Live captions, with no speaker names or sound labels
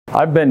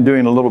I've been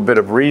doing a little bit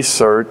of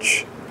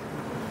research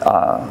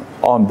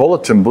on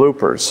bulletin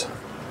bloopers.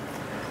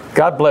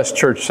 God bless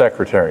church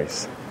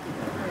secretaries.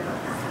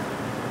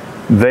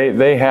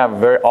 They have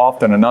very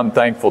often an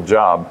unthankful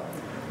job,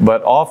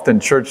 but often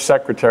church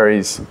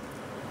secretaries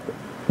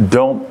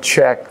don't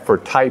check for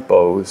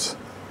typos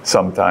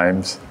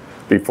sometimes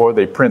before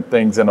they print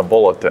things in a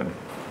bulletin.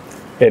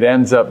 It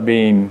ends up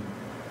being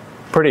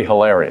pretty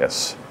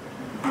hilarious.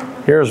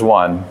 Here's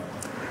one.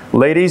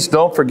 Ladies,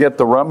 don't forget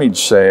the rummage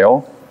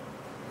sale.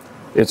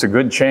 It's a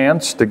good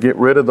chance to get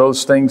rid of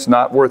those things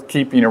not worth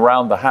keeping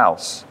around the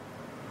house.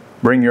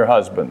 Bring your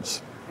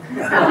husbands.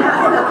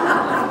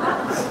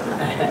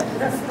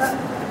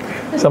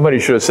 Somebody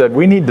should have said,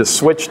 we need to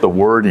switch the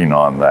wording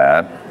on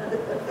that.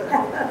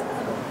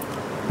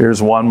 Here's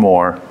one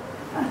more.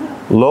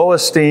 Low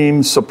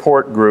esteem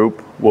support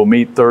group will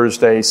meet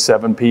Thursday,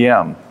 7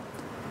 p.m.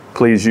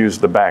 Please use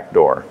the back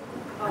door.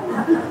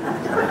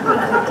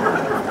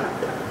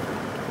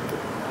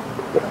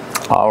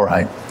 All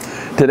right.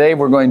 Today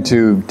we're going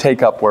to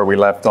take up where we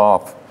left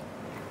off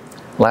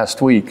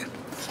last week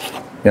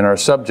in our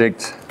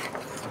subject,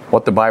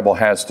 what the Bible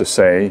has to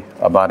say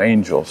about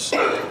angels.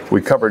 We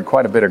covered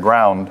quite a bit of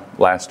ground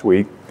last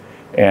week,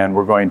 and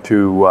we're going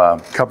to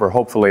cover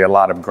hopefully a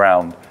lot of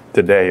ground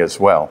today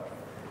as well.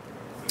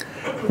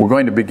 We're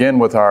going to begin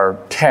with our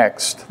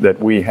text that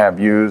we have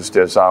used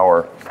as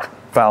our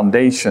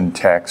foundation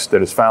text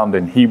that is found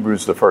in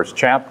Hebrews, the first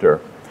chapter,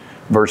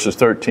 verses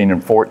 13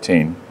 and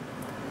 14.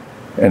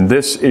 And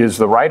this is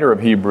the writer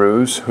of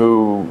Hebrews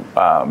whom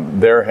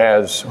there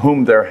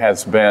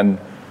has been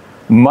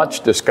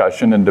much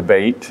discussion and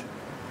debate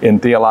in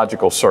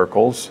theological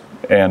circles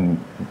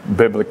and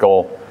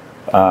biblical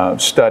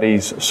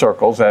studies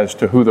circles as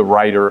to who the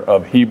writer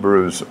of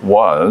Hebrews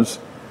was.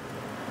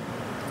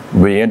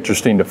 It'll be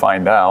interesting to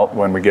find out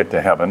when we get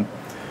to heaven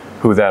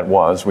who that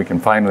was. We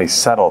can finally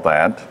settle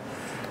that.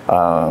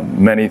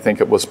 Many think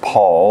it was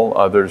Paul.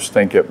 Others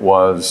think it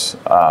was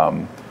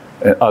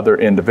other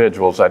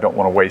individuals. I don't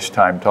want to waste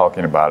time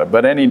talking about it.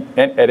 But at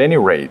any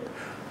rate,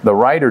 the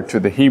writer to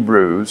the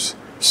Hebrews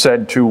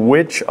said, to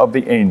which of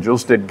the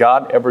angels did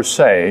God ever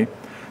say,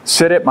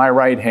 sit at my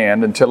right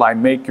hand until I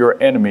make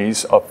your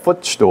enemies a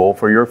footstool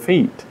for your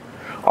feet?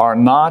 Are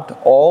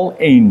not all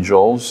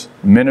angels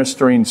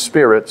ministering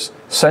spirits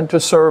sent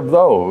to serve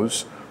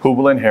those who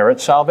will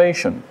inherit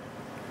salvation?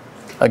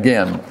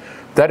 Again,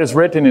 that is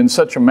written in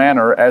such a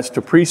manner as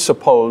to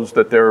presuppose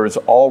that there is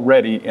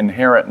already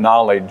inherent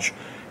knowledge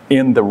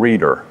in the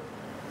reader.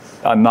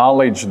 A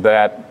knowledge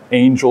that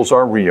angels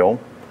are real,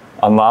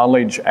 a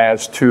knowledge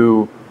as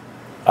to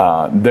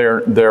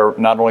their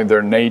not only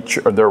their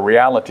nature or their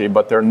reality,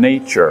 but their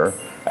nature,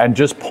 and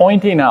just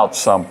pointing out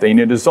something.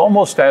 It is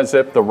almost as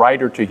if the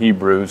writer to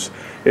Hebrews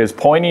is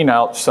pointing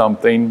out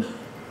something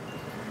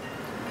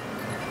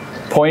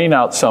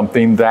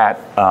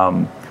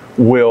that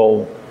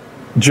will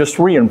just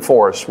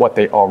reinforce what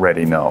they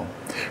already know.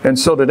 And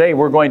so today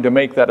we're going to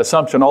make that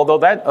assumption, although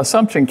that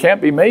assumption can't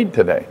be made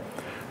today.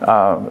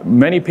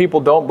 Many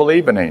people don't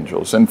believe in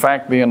angels. In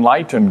fact, the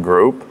enlightened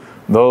group,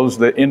 those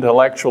that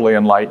intellectually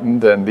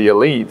enlightened and the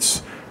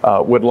elites,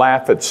 would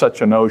laugh at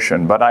such a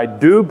notion. But I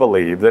do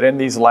believe that in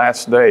these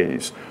last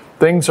days,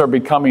 things are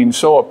becoming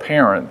so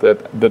apparent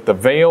that the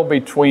veil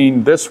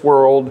between this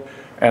world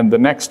and the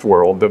next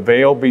world, the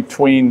veil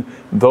between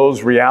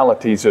those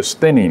realities is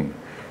thinning.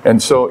 And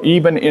so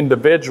even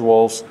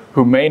individuals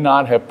who may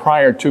not have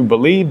prior to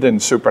believed in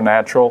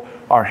supernatural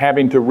are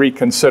having to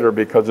reconsider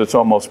because it's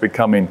almost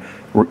becoming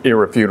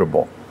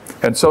irrefutable.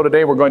 And so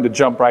today we're going to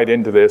jump right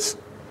into this.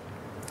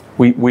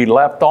 We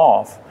left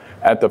off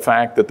at the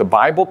fact that the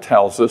Bible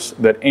tells us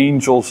that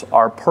angels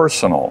are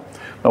personal.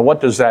 Now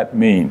what does that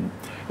mean?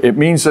 It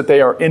means that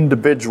they are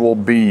individual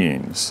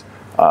beings.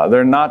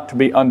 They're not to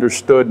be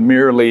understood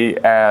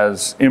merely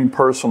as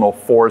impersonal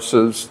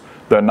forces.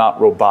 They're not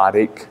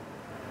robotic.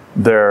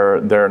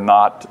 They're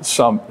not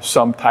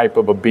some type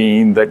of a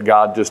being that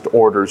God just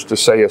orders to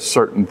say a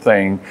certain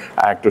thing,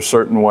 act a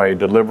certain way,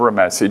 deliver a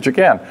message.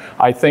 Again,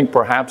 I think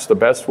perhaps the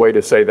best way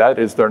to say that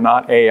is they're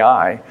not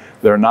AI,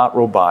 they're not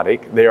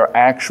robotic, they are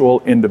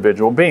actual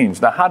individual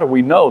beings. Now, how do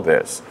we know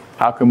this?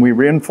 How can we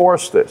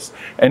reinforce this?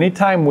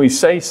 Anytime we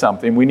say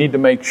something, we need to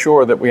make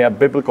sure that we have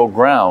biblical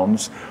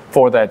grounds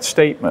for that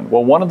statement.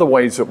 Well, one of the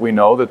ways that we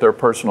know that they're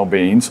personal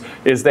beings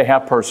is they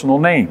have personal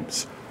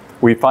names.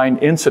 We find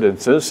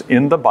incidences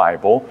in the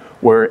Bible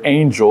where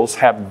angels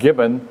have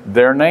given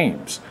their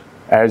names,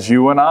 as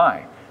you and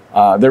I.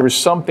 There is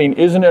something,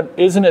 isn't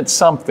it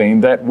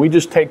something that we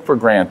just take for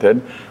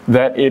granted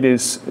that it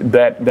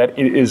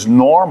is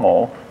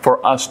normal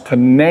for us to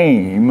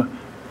name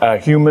a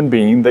human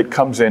being that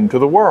comes into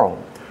the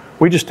world?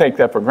 We just take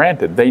that for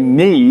granted. They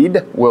need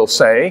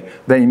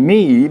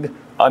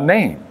a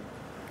name.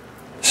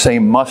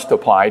 Same must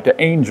apply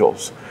to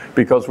angels.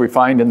 Because we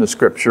find in the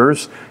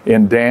scriptures,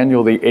 in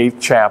Daniel the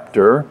 8th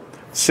chapter,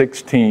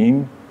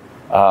 16,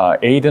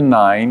 8 and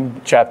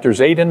 9,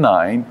 chapters 8 and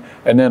 9,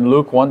 and then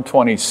Luke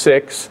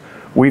 1:26,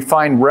 we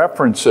find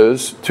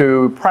references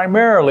to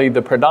primarily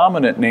the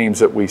predominant names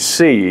that we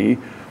see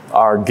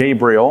are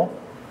Gabriel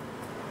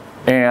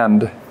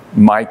and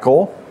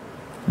Michael.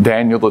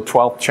 Daniel, the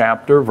 12th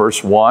chapter,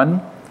 verse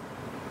 1,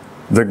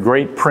 the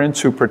great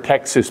prince who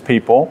protects his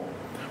people.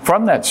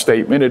 From that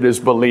statement, it is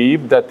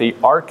believed that the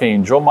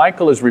archangel,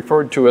 Michael is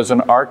referred to as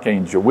an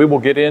archangel. We will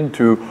get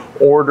into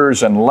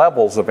orders and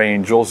levels of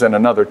angels in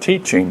another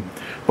teaching,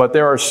 but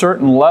there are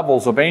certain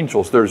levels of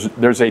angels.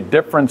 There's a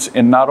difference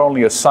in not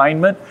only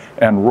assignment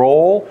and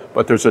role,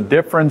 but there's a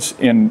difference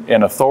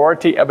in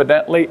authority,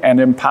 evidently, and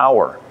in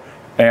power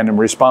and in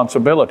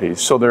responsibilities.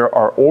 So there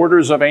are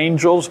orders of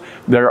angels,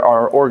 there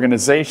are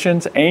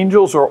organizations.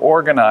 Angels are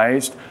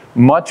organized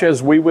much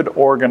as we would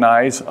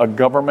organize a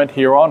government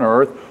here on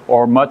earth,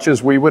 or much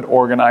as we would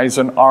organize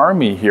an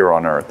army here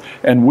on earth.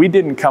 And we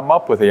didn't come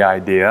up with the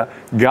idea.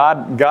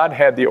 God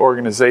had the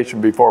organization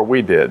before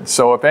we did.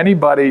 So if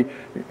anybody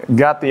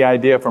got the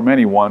idea from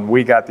anyone,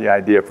 we got the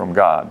idea from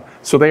God.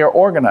 So they are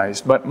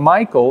organized. But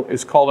Michael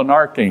is called an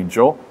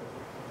archangel.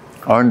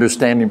 Our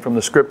understanding from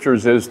the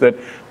scriptures is that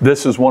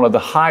this is one of the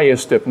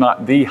highest, if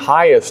not the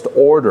highest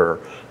order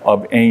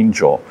of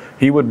angel.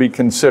 He would be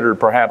considered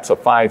perhaps a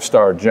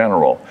 5-star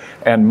general.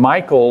 And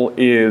Michael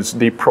is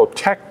the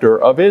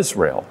protector of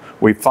Israel.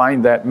 We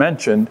find that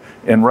mentioned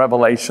in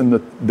Revelation,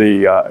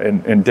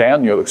 in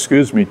Daniel,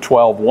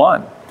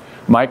 12:1.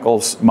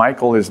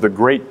 Michael is the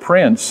great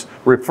prince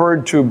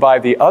referred to by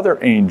the other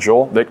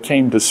angel that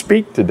came to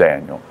speak to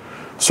Daniel.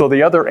 So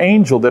the other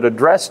angel that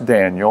addressed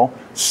Daniel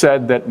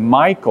said that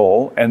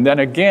Michael, and then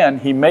again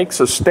he makes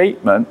a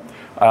statement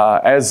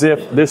as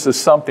if this is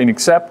something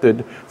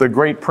accepted, the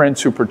great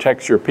prince who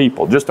protects your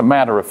people. Just a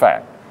matter of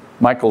fact.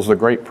 Michael's the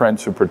great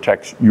prince who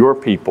protects your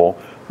people,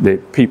 the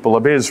people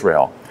of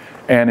Israel.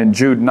 And in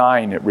Jude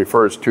 9 it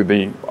refers to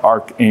the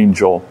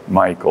archangel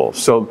Michael.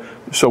 So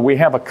we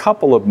have a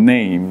couple of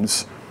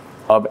names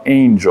of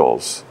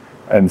angels.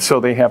 And so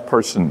they have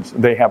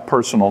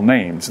personal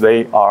names.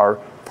 They are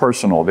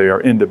personal. They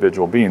are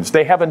individual beings.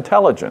 They have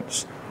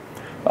intelligence.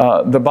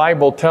 The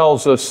Bible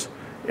tells us,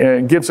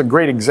 gives a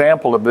great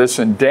example of this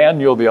in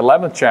Daniel, the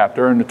 11th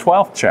chapter and the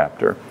 12th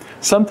chapter.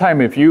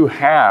 Sometime if you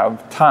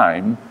have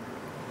time,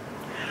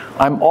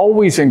 I'm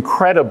always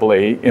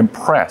incredibly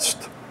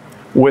impressed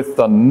with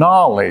the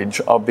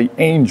knowledge of the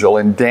angel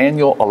in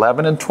Daniel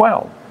 11 and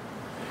 12.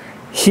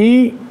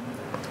 He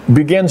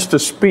begins to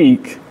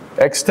speak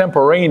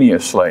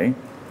extemporaneously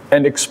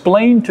and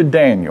explain to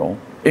Daniel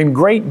in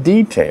great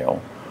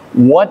detail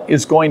what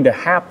is going to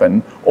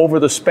happen over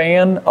the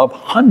span of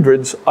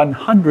hundreds and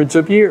hundreds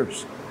of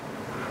years.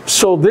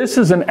 So this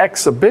is an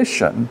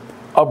exhibition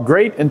of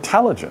great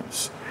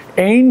intelligence.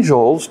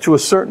 Angels, to a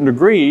certain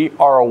degree,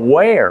 are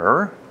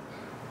aware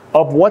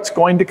of what's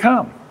going to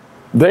come.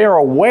 They are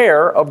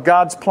aware of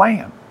God's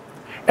plan.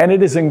 And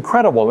it is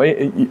incredible.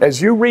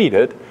 As you read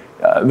it,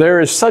 there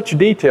is such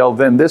detail.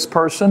 Then this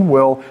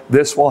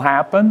will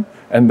happen,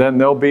 and then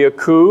there'll be a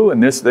coup,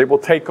 and they will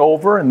take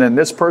over, and then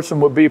this person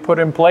will be put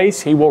in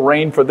place. He will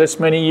reign for this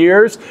many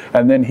years,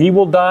 and then he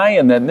will die,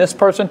 and then this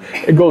person.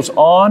 It goes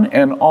on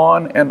and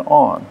on and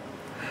on.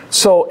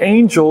 So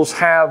angels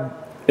have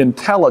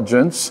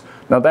intelligence.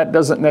 Now that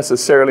doesn't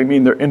necessarily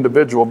mean they're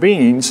individual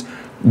beings.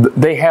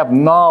 They have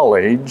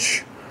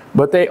knowledge,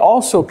 but they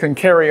also can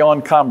carry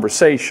on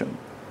conversation.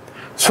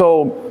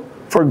 So,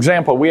 for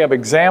example, we have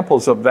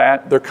examples of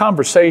that. They're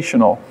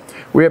conversational.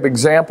 We have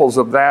examples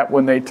of that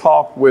when they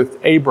talk with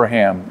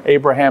Abraham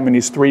and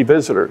his 3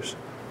 visitors.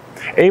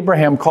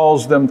 Abraham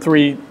calls them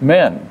 3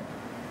 men.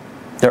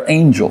 They're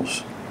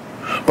angels,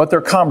 but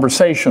they're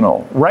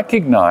conversational.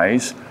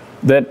 Recognize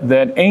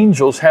that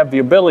angels have the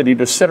ability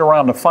to sit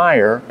around a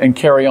fire and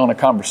carry on a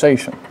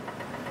conversation.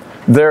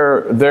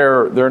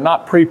 They're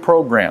not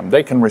pre-programmed.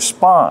 They can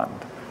respond.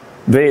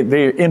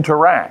 They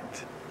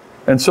interact.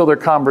 And so they're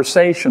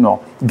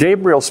conversational.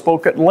 Gabriel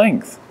spoke at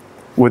length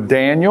with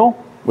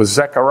Daniel, with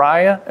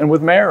Zechariah, and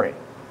with Mary.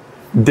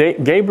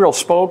 Gabriel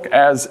spoke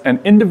as an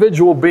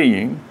individual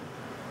being,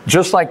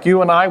 just like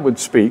you and I would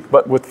speak,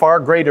 but with far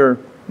greater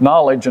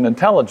knowledge and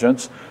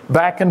intelligence,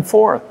 back and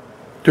forth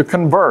to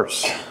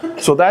converse.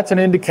 So that's an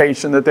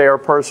indication that they are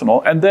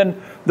personal. And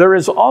then there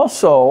is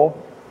also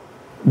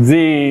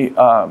the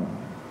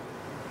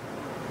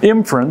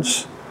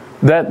inference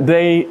that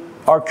they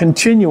are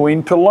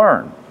continuing to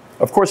learn.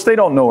 Of course, they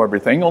don't know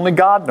everything. Only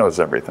God knows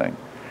everything.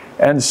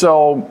 And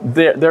so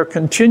they're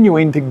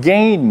continuing to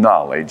gain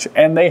knowledge,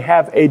 and they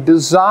have a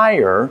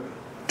desire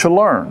to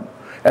learn.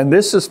 And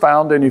this is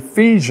found in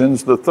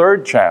Ephesians, the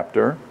 3rd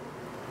chapter,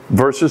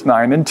 verses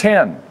 9 and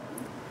 10,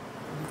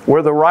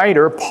 where the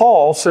writer,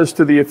 Paul, says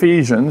to the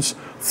Ephesians,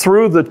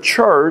 through the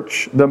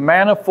church, the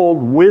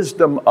manifold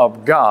wisdom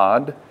of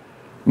God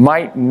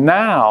might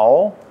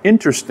now,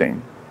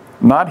 interesting,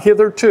 not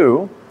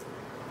hitherto,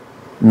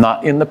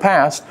 not in the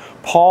past.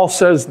 Paul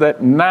says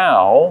that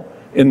now,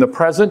 in the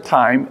present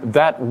time,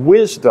 that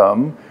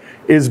wisdom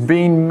is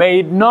being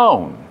made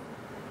known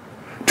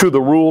to the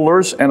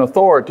rulers and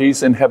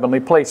authorities in heavenly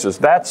places.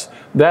 That's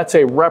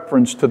a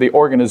reference to the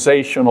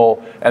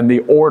organizational and the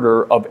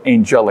order of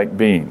angelic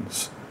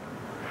beings.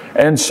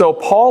 And so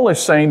Paul is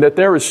saying that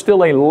there is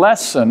still a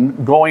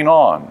lesson going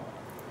on.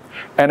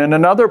 And in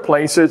another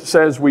place it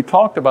says, we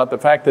talked about the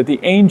fact that the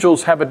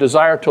angels have a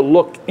desire to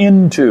look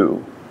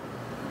into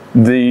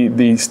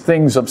these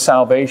things of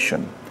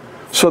salvation.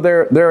 So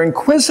they're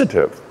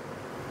inquisitive.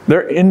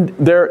 They're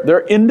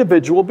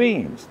individual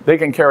beings. They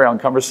can carry on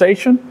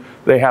conversation.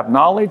 They have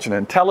knowledge and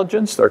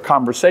intelligence. They're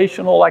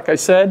conversational, like I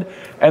said,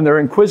 and they're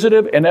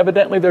inquisitive, and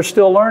evidently they're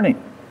still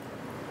learning.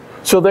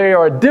 So they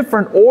are a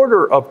different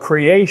order of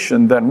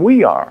creation than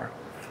we are,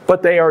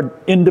 but they are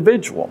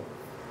individual.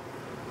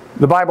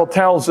 The Bible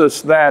tells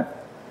us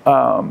that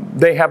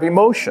they have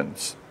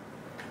emotions.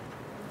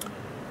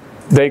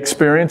 They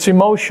experience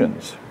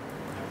emotions.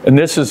 And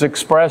this is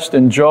expressed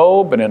in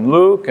Job and in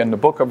Luke and the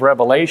book of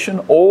Revelation,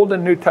 Old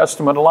and New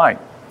Testament alike.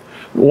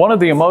 One of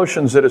the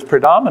emotions that is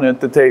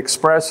predominant that they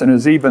express and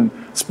is even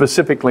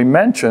specifically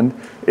mentioned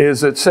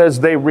is it says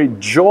they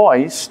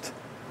rejoiced,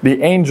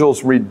 the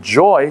angels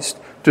rejoiced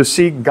to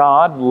see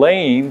God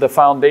laying the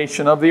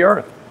foundation of the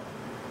earth.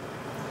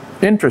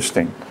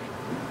 Interesting.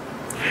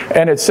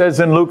 And it says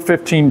in Luke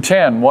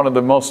 15:10, one of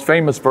the most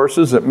famous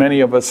verses that many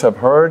of us have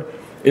heard,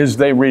 is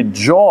they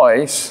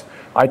rejoice.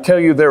 I tell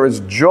you, there is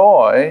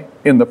joy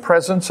in the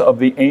presence of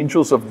the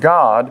angels of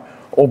God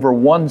over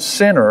one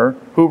sinner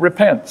who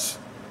repents.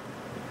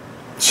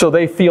 So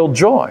they feel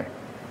joy.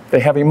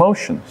 They have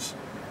emotions.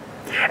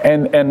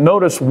 And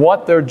notice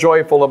what they're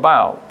joyful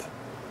about.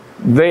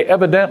 They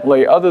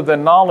evidently, other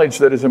than knowledge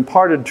that is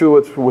imparted to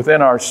us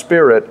within our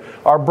spirit,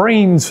 our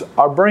brain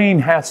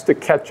has to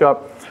catch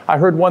up. I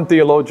heard one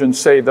theologian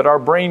say that our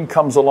brain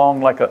comes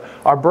along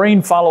our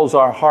brain follows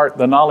our heart,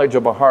 the knowledge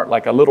of our heart,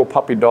 like a little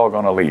puppy dog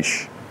on a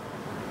leash.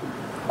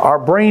 Our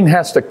brain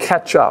has to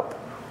catch up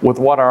with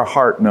what our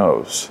heart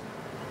knows.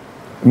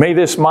 May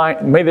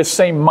this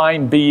same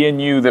mind be in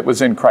you that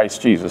was in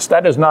Christ Jesus.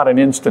 That is not an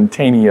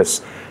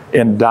instantaneous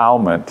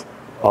endowment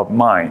of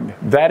mind.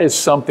 That is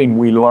something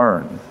we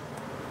learn.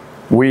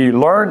 We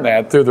learn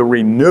that through the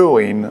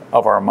renewing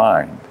of our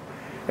mind.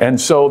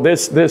 And so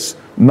this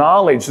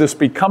knowledge, this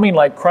becoming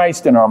like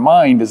Christ in our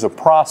mind is a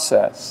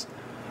process.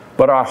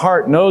 But our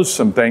heart knows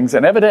some things,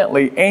 and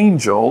evidently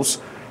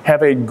angels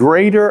have a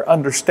greater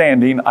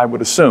understanding, I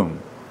would assume,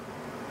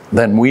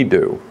 than we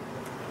do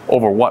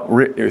over what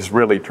is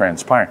really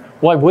transpiring.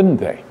 Why wouldn't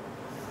they?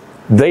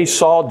 They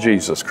saw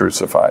Jesus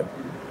crucified.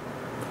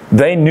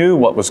 They knew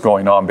what was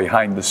going on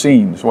behind the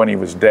scenes when he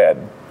was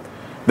dead.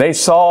 They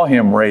saw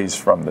him raised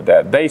from the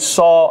dead. They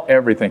saw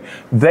everything.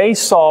 They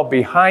saw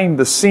behind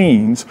the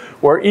scenes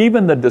where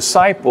even the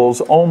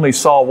disciples only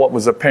saw what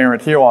was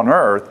apparent here on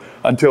earth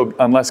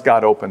unless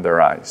God opened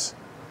their eyes,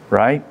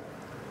 right?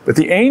 But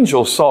the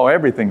angels saw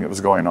everything that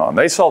was going on.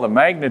 They saw the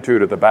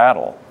magnitude of the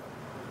battle.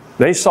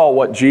 They saw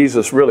what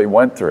Jesus really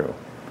went through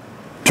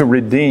to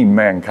redeem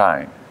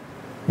mankind.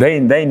 They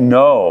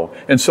know.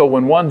 And so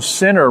when one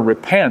sinner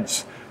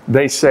repents,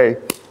 they say,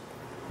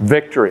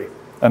 victory.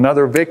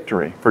 Another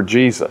victory for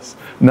Jesus.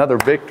 Another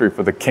victory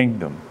for the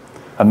kingdom.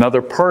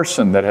 Another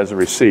person that has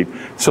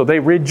received. So they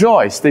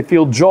rejoice. They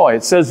feel joy.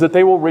 It says that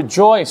they will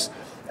rejoice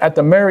at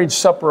the marriage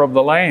supper of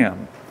the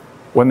Lamb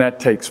when that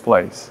takes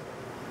place.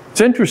 It's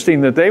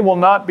interesting that they will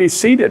not be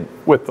seated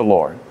with the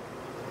Lord.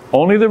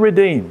 Only the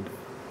redeemed.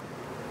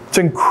 It's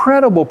an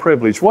incredible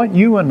privilege. What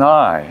you and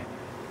I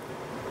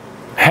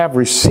have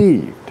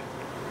received,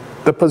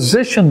 the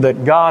position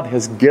that God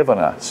has given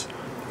us,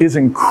 is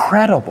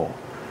incredible.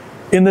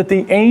 In that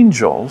the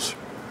angels,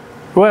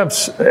 who have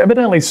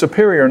evidently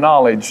superior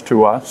knowledge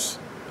to us,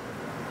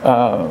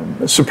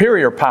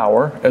 superior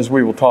power, as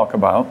we will talk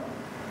about,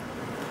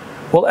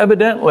 will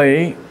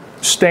evidently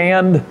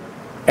stand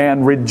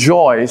and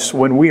rejoice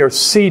when we are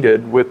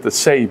seated with the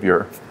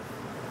Savior,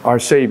 our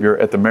Savior,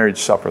 at the marriage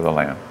supper of the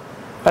Lamb.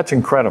 That's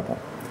incredible.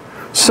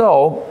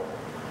 So,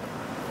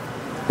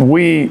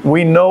 we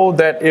know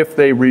that if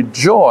they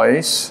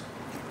rejoice,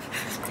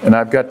 and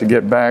I've got to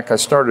get back, I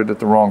started at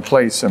the wrong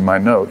place in my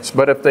notes,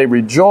 but if they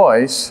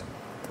rejoice,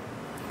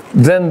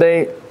 then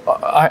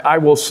I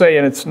will say,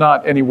 and it's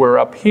not anywhere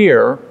up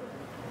here,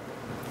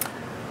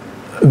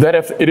 that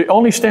if it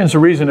only stands to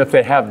reason if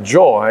they have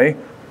joy,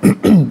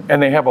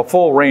 and they have a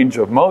full range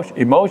of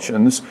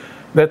emotions,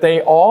 that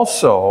they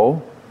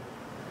also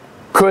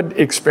could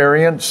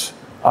experience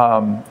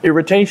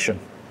irritation.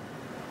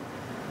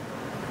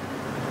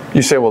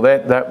 You say, well,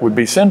 that would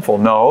be sinful.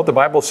 No, the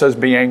Bible says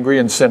be angry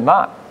and sin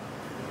not.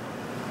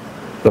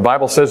 The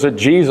Bible says that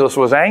Jesus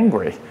was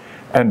angry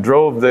and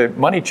drove the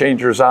money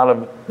changers out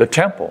of the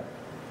temple.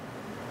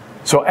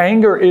 So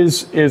anger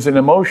is an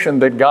emotion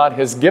that God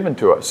has given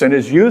to us and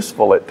is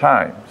useful at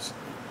times.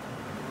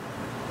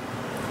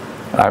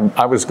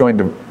 I was going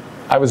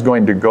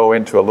to go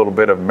into a little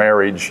bit of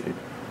marriage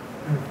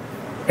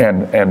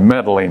and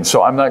meddling,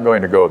 so I'm not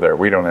going to go there.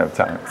 We don't have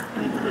time.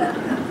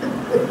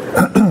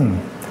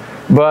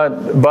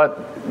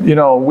 but you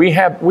know, we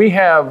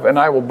have, and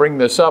I will bring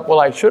this up. Well,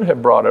 I should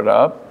have brought it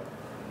up.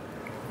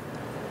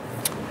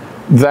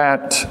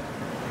 That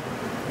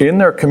in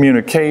their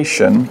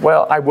communication,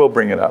 well, I will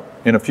bring it up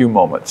in a few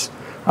moments.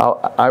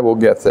 I will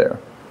get there.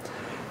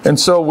 And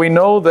so we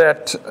know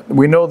that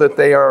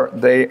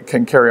they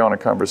can carry on a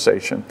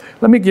conversation.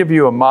 Let me give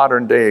you a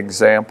modern day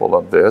example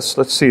of this.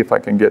 Let's see if I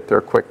can get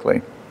there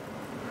quickly.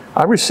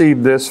 I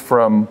received this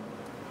from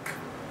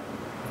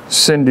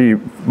Cindy.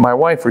 My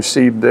wife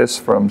received this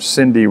from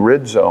Cindy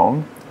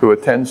Ridzone, who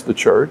attends the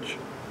church.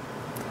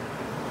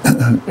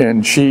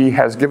 And she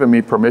has given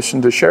me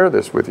permission to share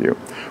this with you.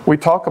 We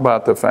talk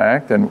about the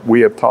fact, and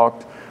we have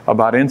talked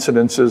about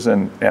incidences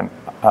and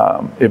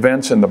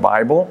events in the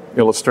Bible,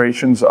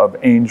 illustrations of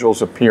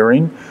angels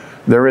appearing.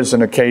 There is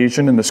an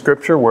occasion in the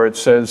scripture where it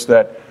says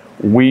that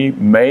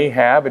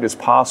it is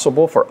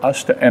possible for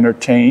us to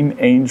entertain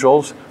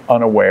angels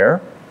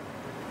unaware,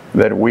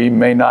 that we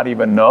may not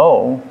even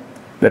know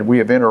that we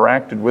have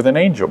interacted with an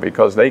angel,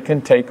 because they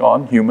can take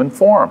on human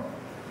form.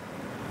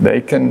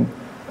 They can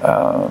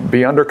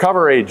be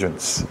undercover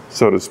agents,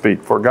 so to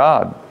speak, for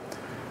God.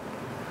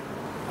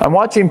 I'm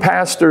watching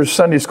Pastor's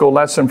Sunday school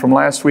lesson from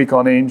last week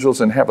on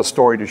angels and have a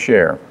story to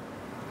share.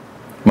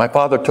 My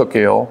father took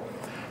ill,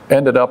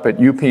 ended up at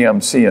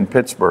UPMC in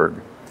Pittsburgh.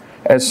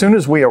 As soon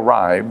as we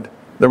arrived,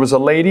 there was a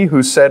lady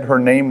who said her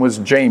name was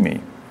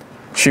Jamie.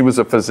 She was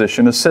a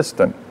physician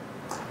assistant.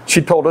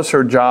 She told us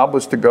her job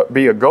was to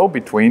be a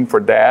go-between for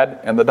Dad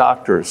and the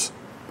doctors.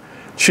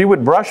 She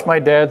would brush my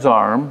dad's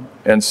arm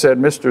and said,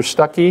 "Mr.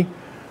 Stuckey,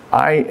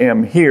 I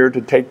am here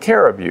to take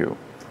care of you.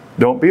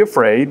 Don't be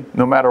afraid.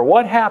 No matter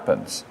what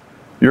happens,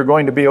 you're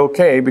going to be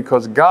okay,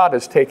 because God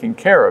is taking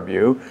care of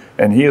you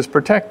and He is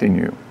protecting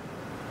you."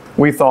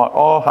 We thought,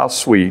 oh, how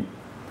sweet.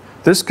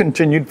 This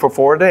continued for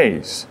 4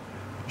 days.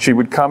 She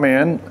would come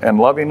in and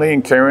lovingly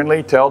and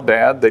caringly tell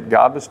Dad that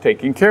God was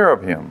taking care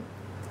of him.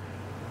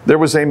 There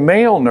was a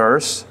male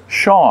nurse,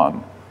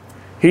 Sean.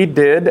 He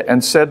did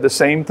and said the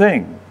same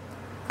thing.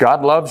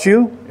 God loves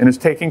you and is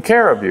taking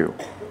care of you.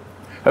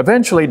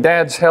 Eventually,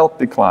 Dad's health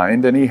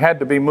declined and he had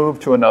to be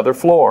moved to another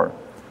floor.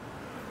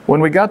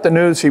 When we got the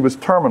news he was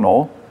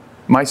terminal,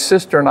 my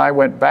sister and I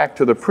went back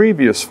to the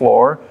previous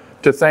floor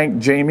to thank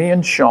Jamie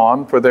and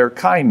Sean for their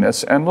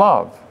kindness and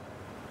love.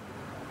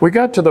 We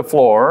got to the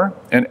floor,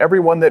 and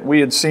everyone that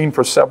we had seen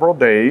for several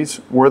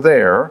days were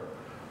there,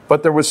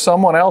 but there was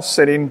someone else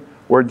sitting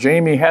where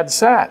Jamie had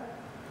sat.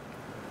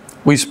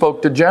 We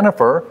spoke to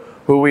Jennifer,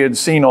 who we had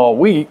seen all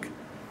week,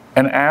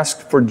 and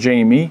asked for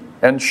Jamie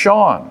and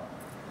Sean.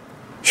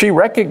 She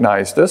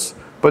recognized us,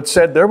 but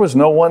said there was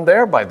no one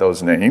there by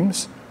those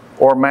names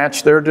or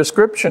matched their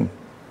description.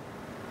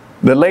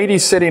 The lady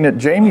sitting at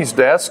Jamie's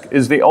desk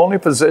is the only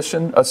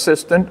physician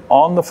assistant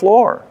on the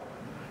floor,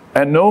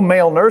 and no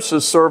male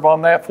nurses serve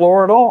on that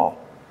floor at all.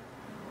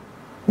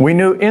 We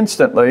knew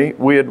instantly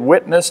we had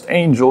witnessed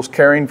angels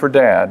caring for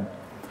Dad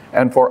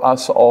and for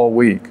us all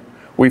week.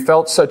 We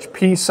felt such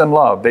peace and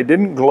love. They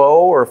didn't glow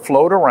or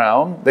float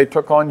around. They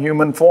took on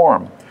human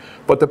form.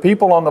 But the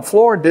people on the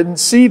floor didn't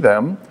see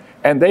them,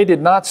 and they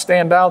did not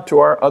stand out to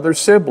our other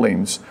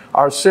siblings.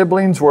 Our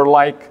siblings were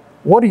like,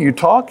 "What are you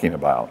talking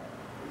about?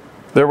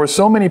 There were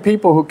so many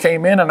people who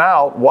came in and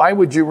out. Why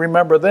would you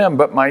remember them?"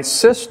 But my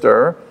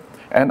sister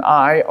and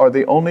I are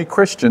the only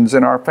Christians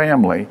in our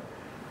family,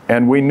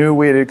 and we knew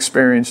we had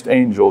experienced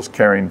angels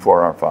caring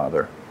for our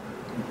father.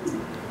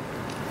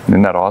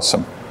 Isn't that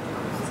awesome?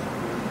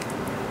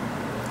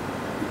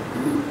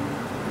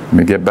 Let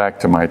me get back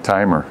to my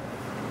timer.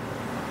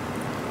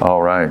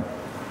 All right.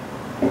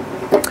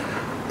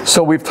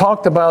 So we've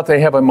talked about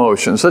they have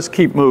emotions. Let's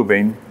keep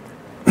moving.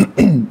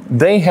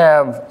 They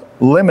have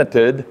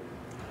limited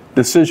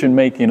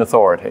decision-making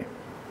authority.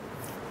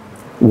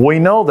 We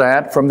know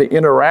that from the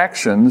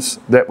interactions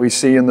that we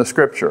see in the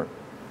scripture.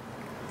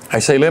 I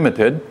say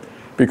limited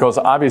because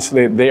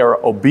obviously they are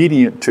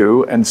obedient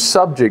to and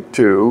subject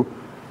to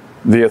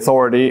the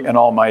authority and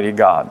Almighty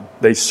God.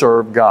 They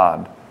serve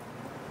God.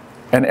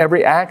 And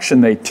every action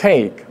they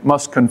take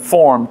must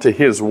conform to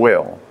His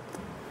will.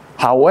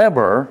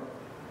 However,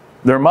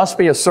 there must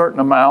be a certain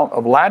amount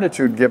of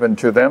latitude given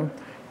to them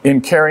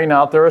in carrying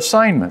out their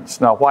assignments.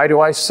 Now, why do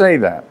I say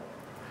that?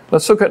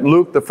 Let's look at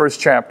Luke, the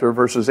first chapter,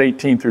 verses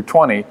 18 through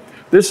 20.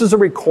 This is a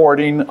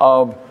recording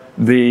of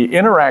the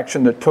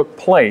interaction that took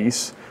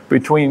place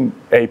between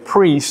a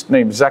priest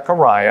named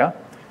Zechariah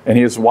and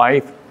his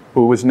wife,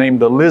 who was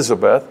named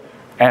Elizabeth,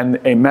 and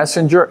a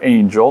messenger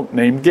angel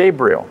named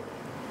Gabriel.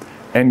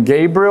 And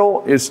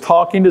Gabriel is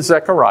talking to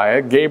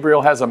Zechariah.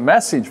 Gabriel has a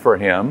message for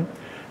him,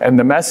 and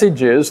the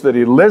message is that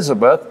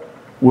Elizabeth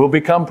will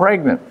become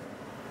pregnant.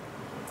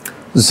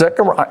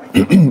 Zechariah,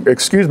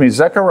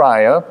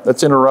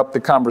 let's interrupt the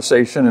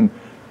conversation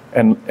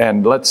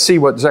and let's see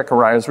what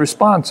Zechariah's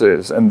response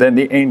is, and then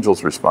the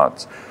angel's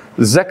response.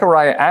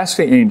 Zechariah asked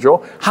the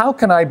angel, "How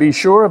can I be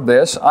sure of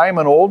this? I am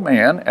an old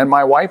man, and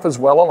my wife is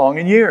well along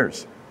in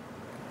years."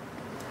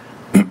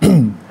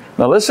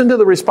 Now listen to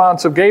the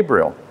response of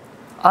Gabriel.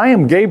 "I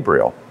am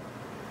Gabriel."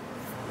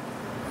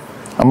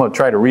 I'm going to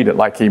try to read it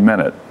like he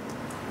meant it.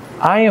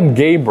 "I am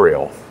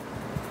Gabriel.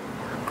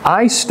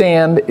 I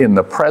stand in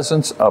the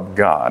presence of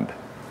God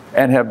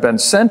and have been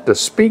sent to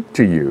speak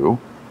to you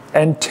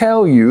and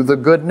tell you the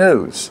good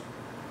news.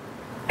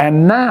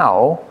 And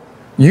now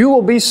you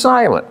will be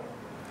silent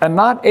and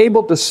not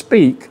able to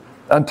speak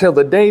until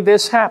the day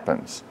this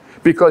happens,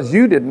 because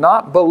you did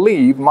not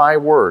believe my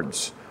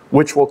words,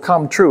 which will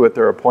come true at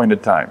their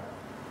appointed time.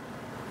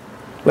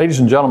 Ladies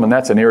and gentlemen,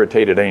 that's an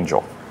irritated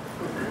angel.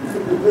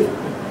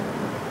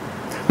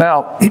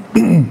 Now,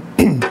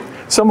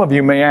 some of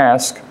you may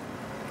ask,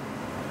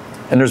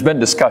 and there's been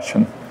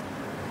discussion,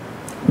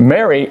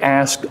 Mary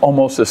asked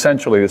almost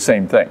essentially the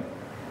same thing.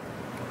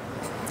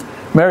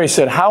 Mary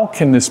said, how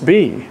can this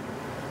be?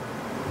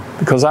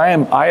 Because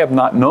I have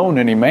not known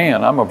any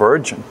man, I'm a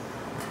virgin.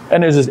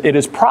 And it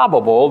is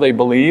probable, they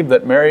believe,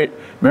 that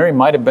Mary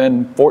might have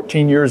been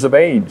 14 years of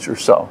age or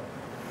so.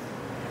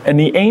 And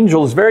the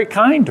angel is very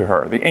kind to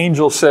her. The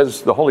angel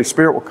says the Holy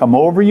Spirit will come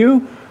over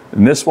you,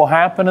 and this will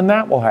happen and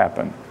that will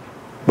happen.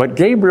 But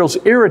Gabriel's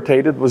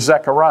irritated with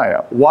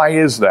Zechariah. Why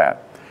is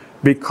that?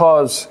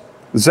 Because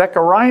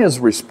Zechariah's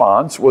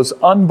response was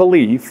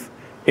unbelief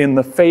in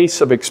the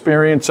face of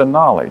experience and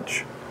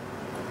knowledge.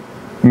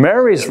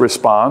 Mary's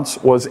response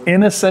was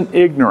innocent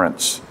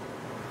ignorance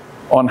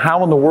on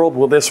how in the world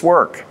will this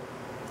work.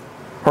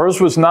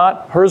 Hers was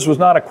not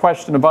a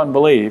question of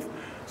unbelief.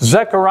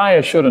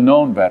 Zechariah should have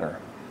known better.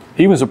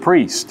 He was a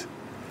priest.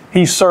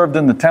 He served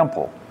in the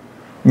temple.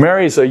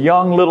 Mary's a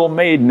young little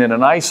maiden in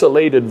an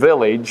isolated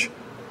village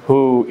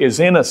who is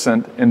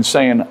innocent and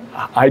saying,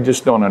 I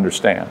just don't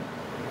understand.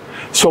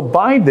 So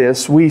by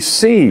this we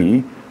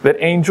see that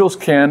angels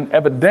can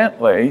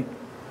evidently,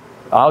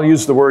 I'll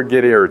use the word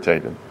get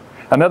irritated.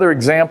 Another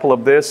example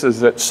of this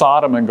is at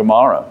Sodom and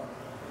Gomorrah.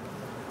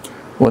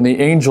 When the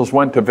angels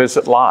went to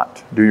visit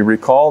Lot, do you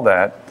recall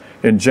that?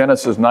 In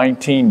Genesis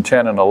 19,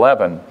 10 and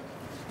 11,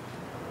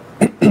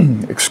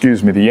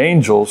 excuse me, the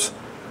angels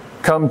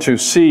come to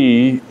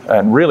see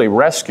and really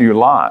rescue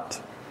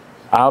Lot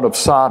out of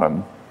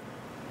Sodom.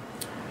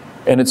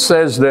 And it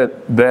says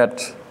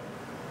that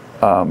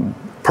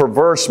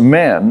perverse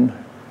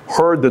men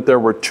heard that there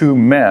were two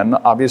men.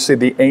 Obviously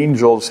the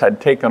angels had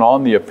taken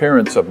on the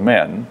appearance of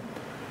men.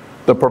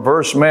 The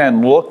perverse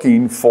men,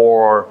 looking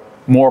for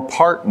more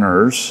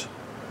partners,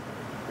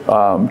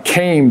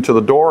 came to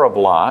the door of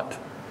Lot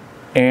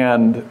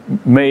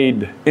and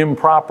made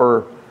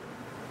improper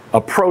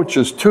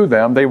approaches to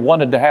them. They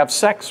wanted to have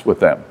sex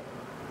with them.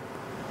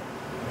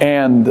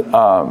 And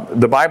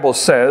the Bible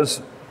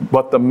says,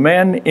 but the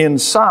men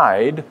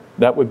inside,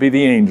 that would be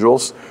the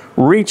angels,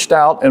 reached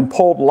out and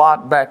pulled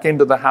Lot back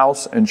into the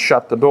house and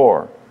shut the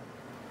door.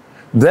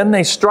 Then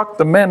they struck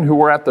the men who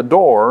were at the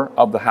door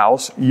of the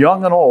house,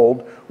 young and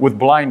old, with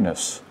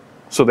blindness,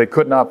 so they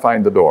could not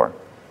find the door.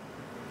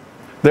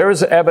 There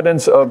is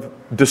evidence of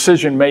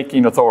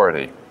decision-making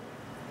authority.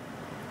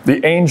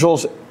 The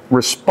angels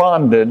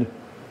responded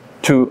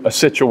to a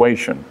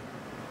situation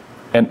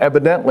and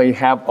evidently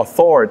have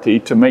authority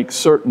to make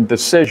certain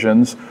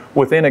decisions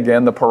within,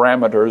 again, the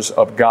parameters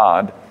of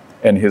God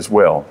and His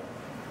will.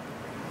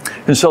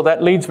 And so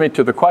that leads me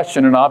to the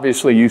question, and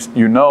obviously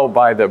you know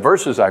by the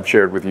verses I've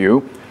shared with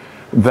you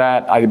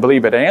that I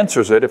believe it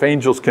answers it. If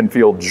angels can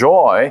feel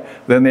joy,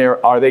 then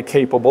are they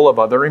capable of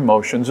other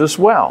emotions as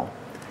well?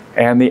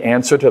 And the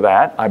answer to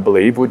that, I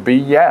believe, would be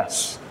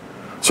yes.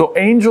 So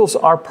angels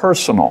are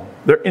personal.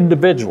 They're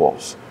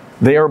individuals.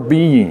 They are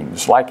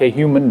beings. Like a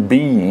human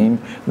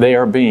being, they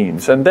are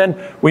beings. And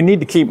then we need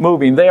to keep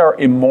moving. They are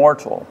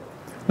immortal.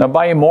 Now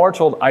by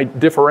immortal, I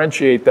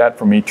differentiate that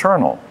from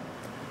eternal.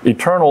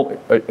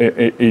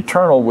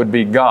 Eternal would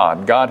be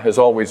God. God has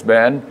always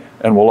been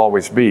and will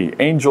always be.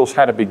 Angels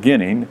had a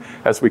beginning.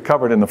 As we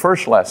covered in the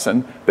first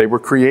lesson, they were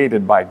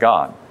created by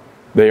God.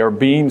 They are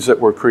beings that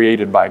were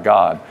created by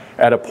God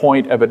at a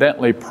point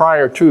evidently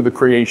prior to the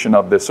creation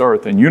of this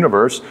earth and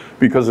universe,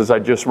 because as I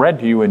just read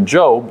to you in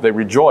Job, they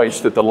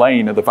rejoiced at the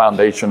laying of the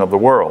foundation of the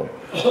world.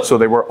 So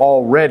they were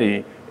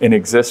already in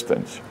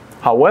existence.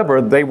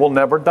 However, they will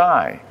never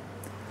die.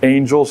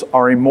 Angels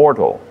are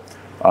immortal.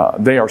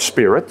 They are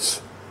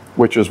spirits,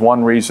 which is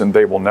one reason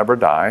they will never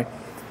die.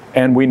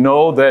 And we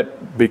know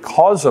that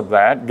because of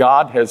that,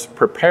 God has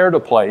prepared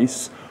a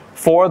place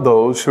for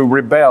those who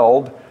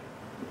rebelled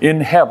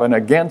in heaven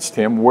against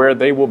Him, where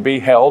they will be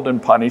held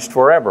and punished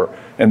forever.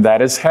 And that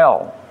is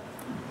hell.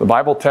 The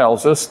Bible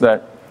tells us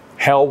that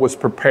hell was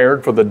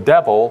prepared for the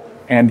devil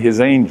and his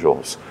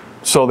angels.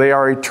 So they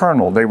are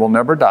eternal. They will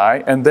never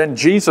die. And then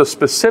Jesus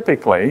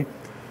specifically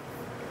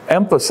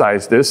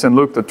emphasized this in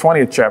Luke the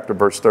 20th chapter,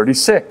 verse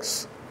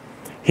 36.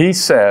 He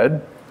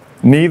said,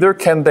 neither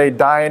can they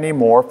die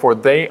anymore, for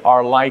they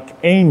are like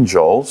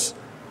angels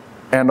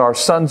and are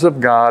sons of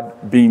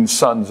God, being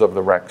sons of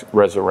the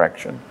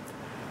resurrection.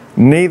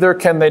 Neither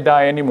can they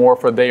die anymore,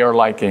 for they are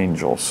like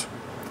angels.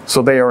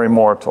 So they are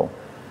immortal.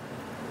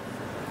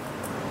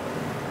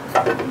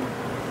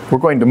 We're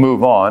going to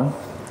move on.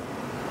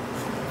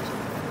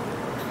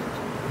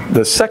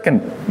 The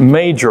second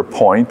major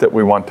point that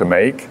we want to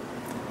make,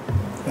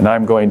 and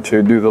I'm going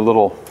to do the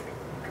little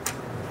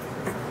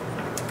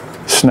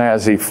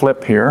snazzy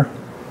flip here.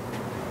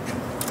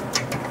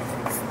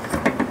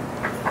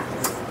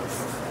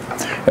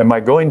 Am I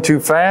going too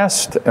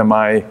fast?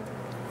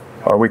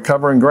 Are we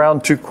covering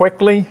ground too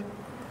quickly?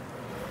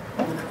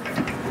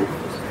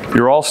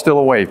 You're all still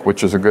awake,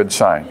 which is a good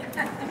sign.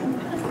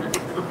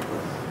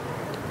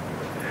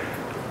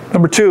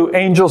 Number 2,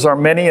 angels are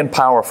many and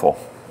powerful.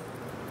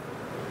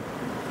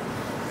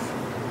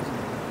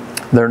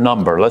 Their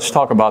number. Let's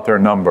talk about their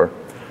number.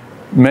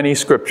 Many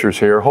scriptures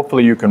here.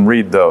 Hopefully you can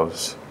read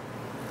those.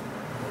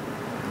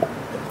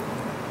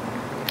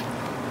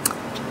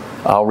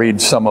 I'll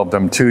read some of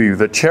them to you.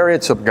 The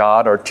chariots of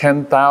God are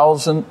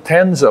 10,000,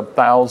 tens of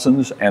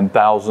thousands and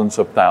thousands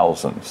of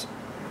thousands.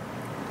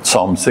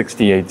 Psalm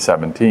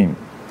 68:17.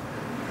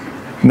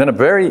 And then a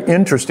very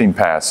interesting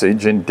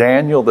passage in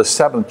Daniel, the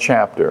 7th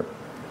chapter.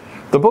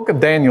 The book of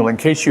Daniel, in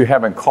case you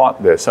haven't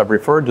caught this, I've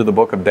referred to the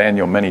book of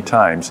Daniel many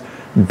times.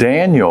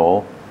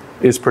 Daniel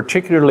is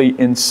particularly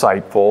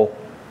insightful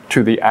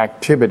to the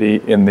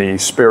activity in the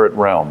spirit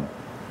realm.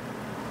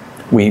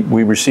 We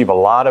receive a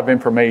lot of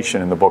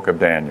information in the book of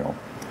Daniel.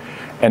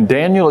 And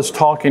Daniel is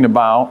talking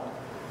about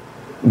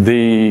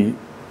the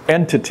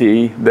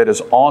entity that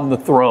is on the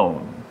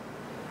throne.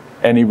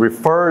 And he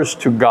refers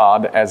to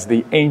God as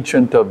the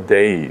Ancient of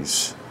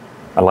Days.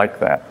 I like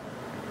that.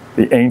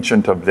 The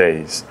Ancient of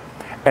Days.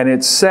 And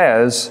it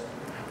says,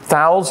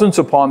 thousands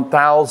upon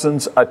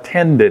thousands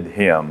attended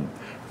him.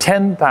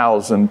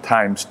 10,000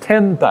 times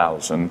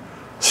 10,000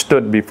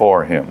 stood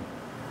before him.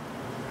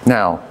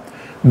 Now,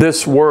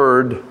 this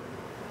word,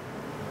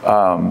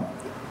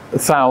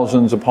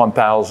 thousands upon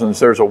thousands,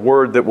 there's a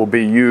word that will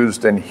be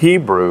used in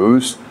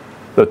Hebrews,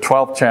 the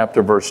 12th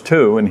chapter, verse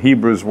 2. In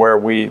Hebrews, where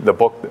the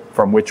book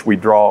from which we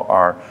draw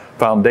our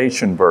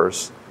foundation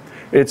verse,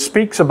 it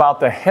speaks about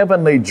the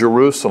heavenly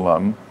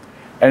Jerusalem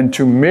and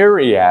to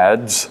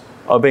myriads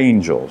of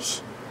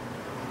angels.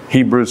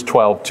 Hebrews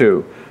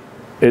 12:2.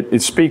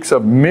 It speaks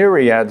of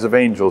myriads of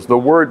angels. The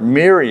word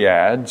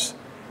myriads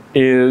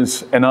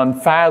is an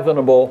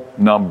unfathomable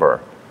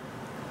number.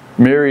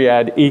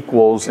 Myriad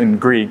equals, in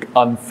Greek,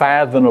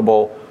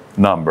 unfathomable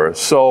number.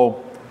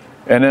 So,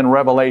 and in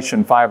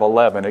Revelation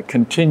 5:11, it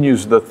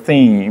continues the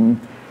theme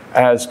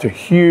as to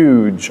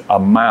huge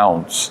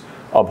amounts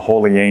of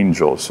holy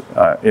angels.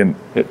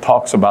 It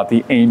talks about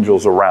the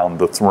angels around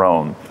the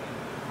throne.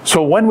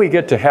 So when we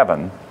get to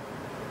heaven,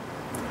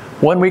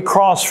 when we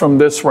cross from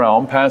this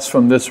realm, pass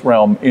from this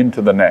realm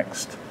into the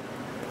next,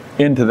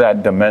 into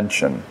that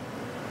dimension,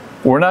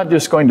 we're not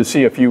just going to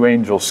see a few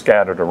angels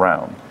scattered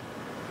around.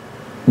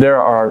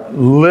 There are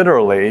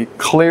literally,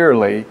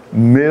 clearly,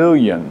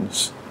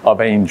 millions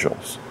of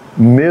angels.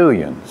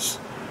 Millions.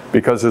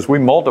 Because as we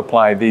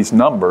multiply these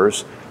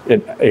numbers,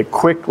 it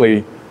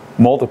quickly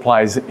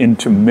multiplies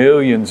into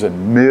millions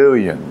and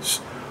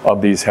millions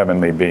of these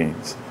heavenly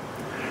beings.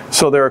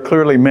 So there are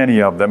clearly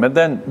many of them. And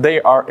then they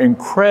are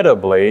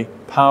incredibly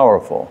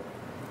powerful.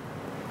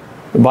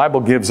 The Bible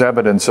gives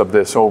evidence of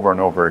this over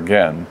and over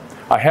again.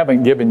 I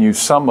haven't given you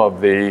some of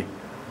the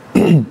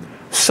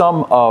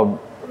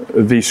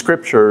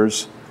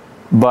scriptures,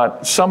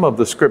 but some of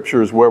the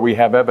scriptures where we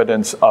have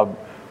evidence of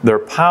their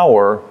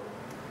power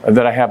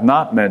that I have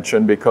not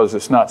mentioned because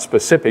it's not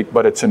specific,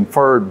 but it's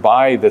inferred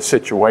by the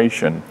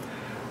situation,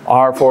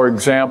 are, for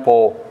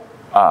example,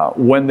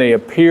 when they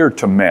appear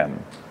to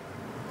men.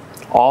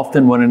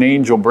 Often when an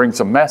angel brings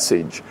a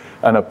message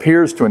and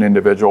appears to an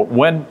individual,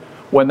 when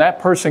that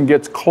person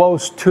gets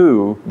close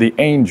to the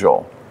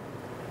angel,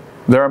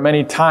 there are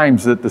many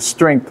times that the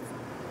strength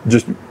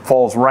just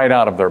falls right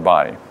out of their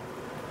body.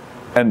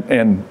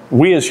 And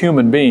we as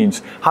human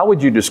beings, how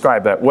would you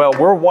describe that? Well,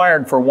 we're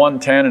wired for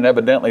 110 and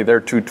evidently they're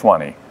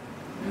 220.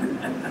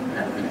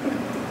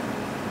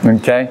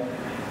 Okay?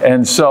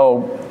 And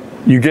so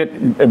you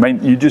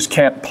just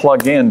can't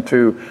plug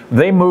into,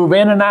 they move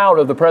in and out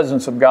of the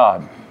presence of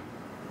God.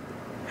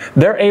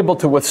 They're able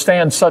to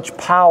withstand such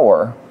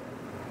power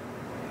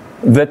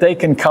that they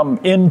can come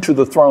into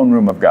the throne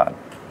room of God.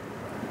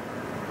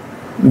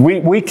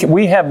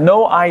 We have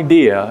no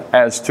idea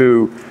as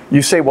to,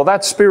 you say, well,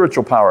 that's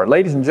spiritual power.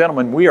 Ladies and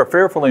gentlemen, we are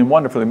fearfully and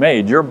wonderfully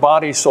made. Your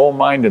body, soul,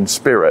 mind, and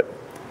spirit.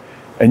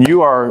 And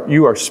you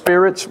are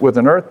spirits with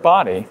an earth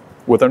body,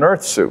 with an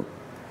earth suit.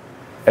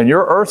 And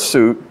your earth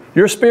suit,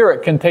 your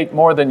spirit can take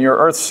more than your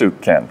earth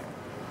suit can.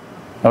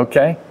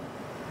 Okay?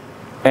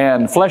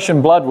 And flesh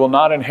and blood will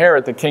not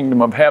inherit the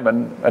kingdom of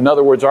heaven. In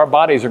other words, our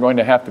bodies are going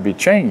to have to be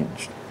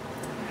changed.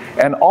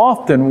 And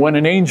often when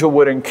an angel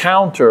would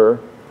encounter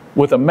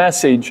with a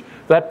message,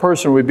 that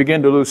person would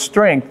begin to lose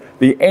strength.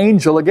 The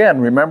angel, again,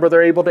 remember,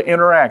 they're able to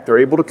interact, they're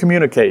able to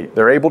communicate,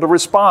 they're able to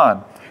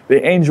respond.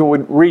 The angel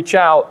would reach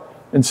out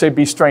and say,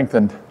 be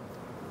strengthened.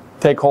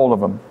 Take hold of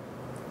them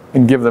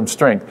and give them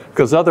strength.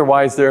 Because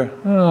otherwise they're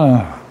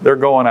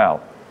going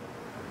out.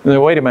 And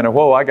then, wait a minute,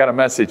 whoa, I got a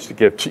message to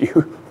give to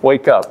you.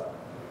 Wake up.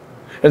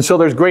 And so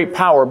there's great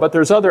power, but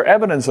there's other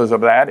evidences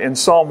of that. In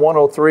Psalm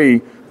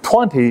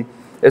 103:20,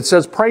 it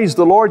says, praise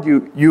the Lord,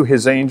 you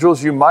his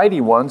angels, you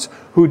mighty ones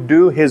who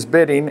do his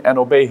bidding and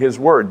obey his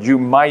word. You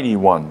mighty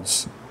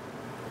ones.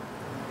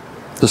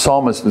 The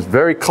psalmist is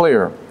very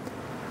clear.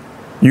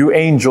 You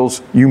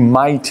angels, you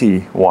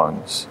mighty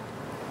ones.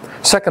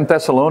 2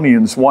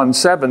 Thessalonians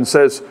 1:7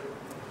 says,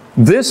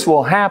 This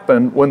will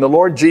happen when the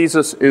Lord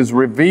Jesus is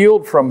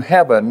revealed from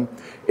heaven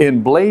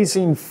in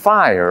blazing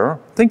fire,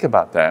 think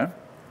about that,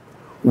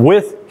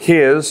 with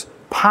His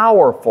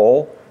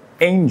powerful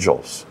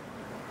angels.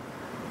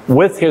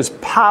 With His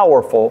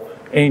powerful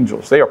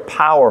angels. They are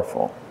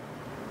powerful.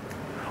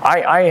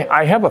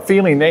 I have a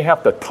feeling they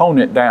have to tone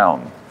it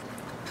down.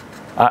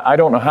 I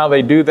don't know how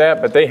they do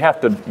that, but they have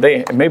to,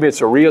 maybe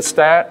it's a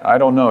rheostat. I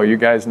don't know. You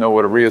guys know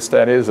what a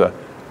rheostat is? A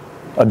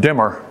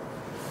dimmer.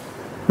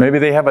 Maybe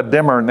they have a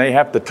dimmer and they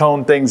have to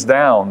tone things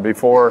down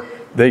before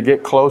they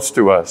get close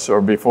to us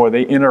or before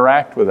they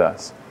interact with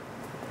us.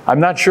 I'm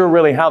not sure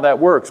really how that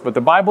works, but